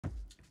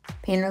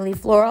Painterly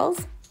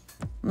Florals,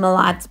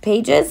 Malot's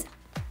Pages,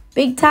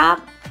 Big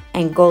Top,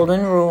 and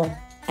Golden Rule,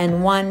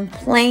 and one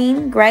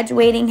plain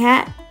graduating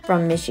hat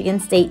from Michigan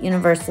State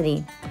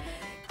University.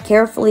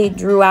 Carefully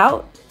drew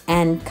out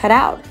and cut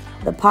out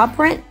the paw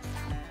print,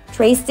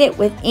 traced it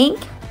with ink,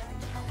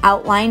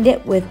 outlined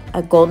it with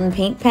a golden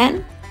paint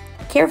pen,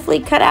 carefully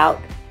cut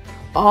out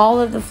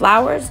all of the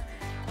flowers,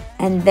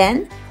 and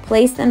then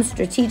placed them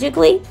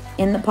strategically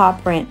in the paw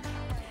print.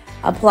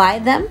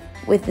 Applied them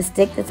with the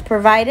stick that's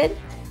provided,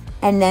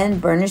 and then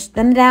burnished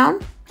them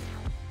down.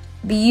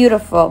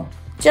 Beautiful,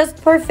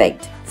 just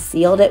perfect.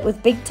 Sealed it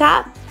with Big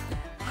Top,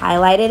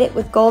 highlighted it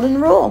with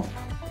Golden Rule,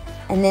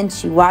 and then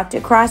she walked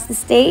across the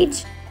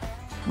stage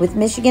with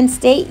Michigan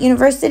State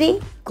University,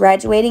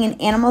 graduating in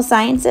Animal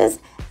Sciences,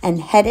 and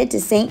headed to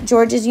St.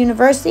 George's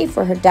University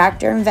for her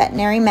doctorate in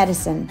veterinary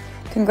medicine.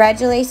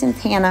 Congratulations,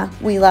 Hannah.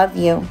 We love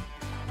you.